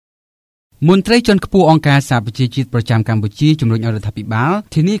មន្ត្រីជាន់ខ្ពស់អង្គការសហប្រជាជាតិប្រចាំកម្ពុជាជំរុញឲ្យរដ្ឋាភិបាល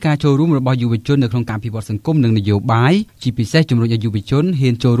ធានាការចូលរួមរបស់យុវជននៅក្នុងការអភិវឌ្ឍសង្គមនិងនយោបាយជាពិសេសជំរុញឲ្យយុវជនហ៊ា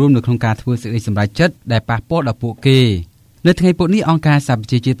នចូលរួមនៅក្នុងការធ្វើសេចក្តីសម្រេចចិត្តដែលប៉ះពាល់ដល់ពួកគេនៅថ្ងៃពុធនេះអង្គការសហប្រ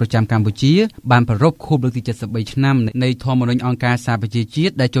ជាជាតិប្រចាំកម្ពុជាបានប្រារព្ធខួបលើកទី73ឆ្នាំនៃធម្មនុញ្ញអង្គការសហប្រជាជា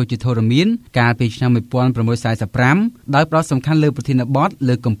តិដែលចូលជាធរមានកាលពីឆ្នាំ1945ដោយផ្ដោតសំខាន់លើប្រធានបទ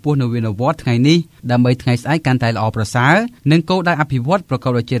លើកកម្ពស់នវានុវត្តន៍ថ្ងៃនេះដើម្បីថ្ងៃស្អែកកាន់តែល្អប្រសើរនិងគោលដៅអភិវឌ្ឍប្រក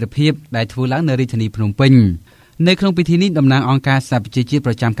បដោយចីរភាពដែលធ្វើឡើងនៅរាជធានីភ្នំពេញនៅក្នុងពិធីនេះតំណាងអង្គការសហប្រជាជាតិ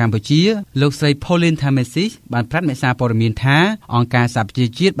ប្រចាំកម្ពុជាលោកស្រី Pauline Thamesis បានប្រាប់អ្នកសារព័ត៌មានថាអង្គការសហប្រជា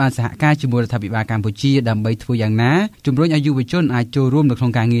ជាតិបានសហការជាមួយរដ្ឋាភិបាលកម្ពុជាដើម្បីធ្វើយ៉ាងណាជំរុញឲ្យយុវជនអាចចូលរួមនៅក្នុ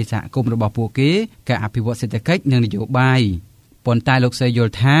ងការងារសហគមន៍របស់ពួកគេការអភិវឌ្ឍសេដ្ឋកិច្ចនិងនយោបាយប៉ុន្តែលោកស្រីយ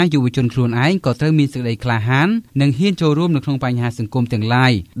ល់ថាយុវជនខ្លួនឯងក៏ត្រូវមានសេចក្តីក្លាហាននិងហ៊ានចូលរួមនៅក្នុងបញ្ហាសង្គមទាំងឡា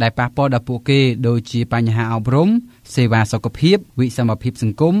យដែលប៉ះពាល់ដល់ពួកគេដូចជាបញ្ហាអប់រំសេវាសុខភាពវិសមភាពស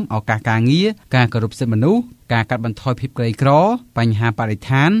ង្គមឱកាសការងារការគោរពសិទ្ធិមនុស្សការកាត់បន្ថយភាពក្រីក្របញ្ហាបរិស្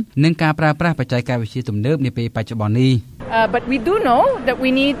ថាននិងការប្រើប្រាស់បច្ចេកវិទ្យាទំនើបនាពេលបច្ចុប្បន្ននេះ But we do know that we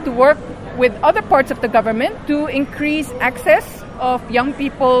need to work with other parts of the government to increase access of young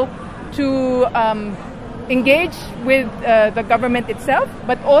people to engage with the government itself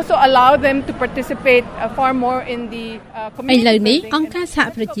but also allow them to participate far more in the community ឥឡូវនេះអង្គការសហ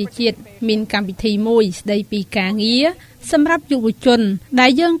ប្រជាជាតិមានកម្មវិធីមួយស្ដីពីការងារសម្រាប់យុវជនដែ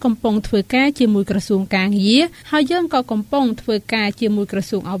លយើងកំពុងធ្វើការជាមួយក្រសួងការងារហើយយើងក៏កំពុងធ្វើការជាមួយក្រ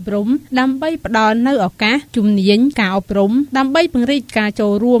សួងអប់រំដើម្បីផ្ដល់នូវឱកាសជំនាញការអប់រំដើម្បីពង្រីកការចូ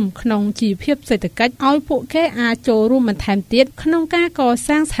លរួមក្នុងជីវភាពសេដ្ឋកិច្ចឲ្យពួកគេអាចចូលរួមបន្ថែមទៀតក្នុងការក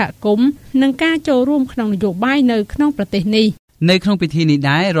សាងសហគមន៍និងការចូលរួមក្នុងនយោបាយនៅក្នុងប្រទេសនេះនៅក្នុងពិធីនេះ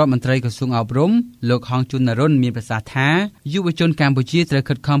ដែររដ្ឋមន្ត្រីក្រសួងអប់រំលោកហងជុននរុនមានប្រសាសន៍ថាយុវជនកម្ពុជាត្រូវ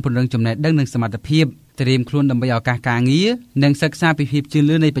ខិតខំពង្រឹងចំណេះដឹងនិងសមត្ថភាពត្រៀមខ្លួនដើម្បីឱកាសការងារនិងសិក្សាពីភាពជឿន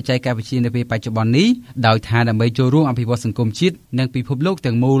លឿននៃបច្ចេកវិទ្យានៅពេលបច្ចុប្បន្ននេះដោយថាដើម្បីចូលរួមអភិវឌ្ឍសង្គមជាតិនិងពិភពលោក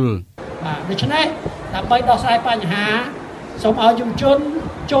ទាំងមូលបាទដូច្នេះដើម្បីដោះស្រាយបញ្ហាសូមឲ្យយុវជន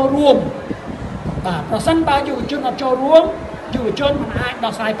ចូលរួមបាទប្រសិនបើយុវជនអត់ចូលរួមយុវជនមិនអាច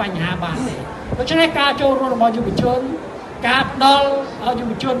ដោះស្រាយបញ្ហាបានទេដូច្នេះការចូលរួមរបស់យុវជនការផ្ដល់ឲ្យយុ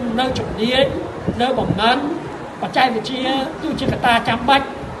វជននៅជំនាញនៅបំណិនបច្ចេកវិទ្យាគឺជាកត្តាចាំបាច់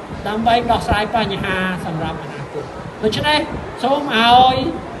ដើម្បីដោះស្រាយបញ្ហាសម្រាប់អនាគតដូច្នេះសូមឲ្យ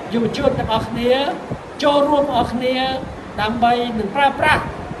យុវជនទាំងអស់គ្នាចូលរួមអស់គ្នាដើម្បីនឹងប្រើប្រាស់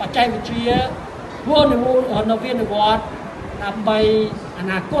បច្ចេកវិទ្យាធ្វើនវានុវត្តន៍ដើម្បីអ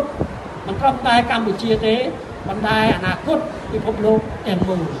នាគតមិនត្រឹមតែកម្ពុជាទេប៉ុន្តែអនាគតពិភពលោកទាំង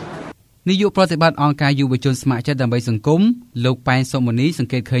មូលនាយកប្រតិបត្តិអង្គការយុវជនស្ម័គ្រចិត្តដើម្បីសង្គមលោកប៉ែនសុមនីស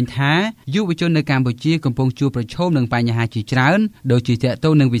ង្កេតឃើញថាយុវជននៅកម្ពុជាកំពុងជួបប្រឈមនឹងបញ្ហាជាច្រើនដូចជាទាក់ទ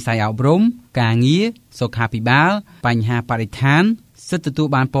ងនឹងវិស័យអប់រំការងារសុខាភិបាលបញ្ហាបរិស្ថានសិទ្ធិទទួល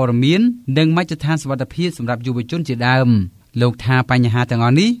បានព័ត៌មាននិងមជ្ឈដ្ឋានសុវត្ថិភាពសម្រាប់យុវជនជាដើមលោកថាបញ្ហាទាំងអ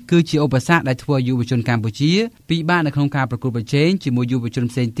ស់នេះគឺជាឧបសគ្គដែលធ្វើឲ្យយុវជនកម្ពុជាពិបាកនៅក្នុងការប្រកួតប្រជែងជាមួយយុវជន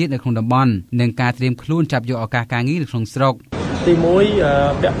ផ្សេងទៀតនៅក្នុងតំបន់និងការត្រៀមខ្លួនចាប់យកឱកាសការងារនៅក្នុងស្រុកទី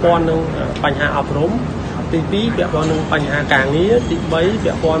1ពាក់ព័ន្ធនឹងបញ្ហាអប់រំទី2ពាក់ព័ន្ធនឹងបញ្ហាការងារទី3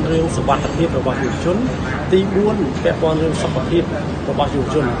ពាក់ព័ន្ធរឿងសុវត្ថិភាពរបស់យុវជនទី4ពាក់ព័ន្ធរឿងសុខភាពរបស់យុវ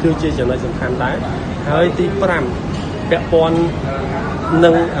ជនគឺជាចំណុចសំខាន់ដែរហើយទី5ពាក់ព័ន្ធ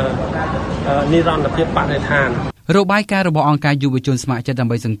នឹងនិរន្តរភាពបរិស្ថានរបាយការណ៍របស់អង្គការយុវជនស្ម័គ្រចិត្តដើ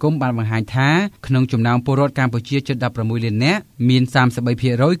ម្បីសង្គមបានបង្ហាញថាក្នុងចំណោមពលរដ្ឋកម្ពុជាជិត16លាននាក់មាន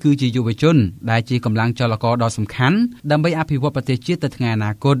 33% គឺជាយុវជនដែលជាកម្លាំងចលករដ៏សំខាន់ដើម្បីអភិវឌ្ឍប្រទេសជាតិទៅថ្ងៃអ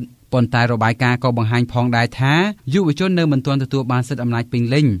នាគតប៉ុន្តែរបាយការណ៍ក៏បង្ហាញផងដែរថាយុវជននៅមិនទាន់ទទួលបានសិទ្ធិអំណាចពេញ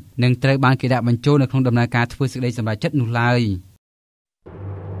លេញនិងត្រូវបានគេដាក់បញ្ចូលនៅក្នុងដំណើរការធ្វើសេចក្តីសម្រេចចិត្តនោះឡើយ។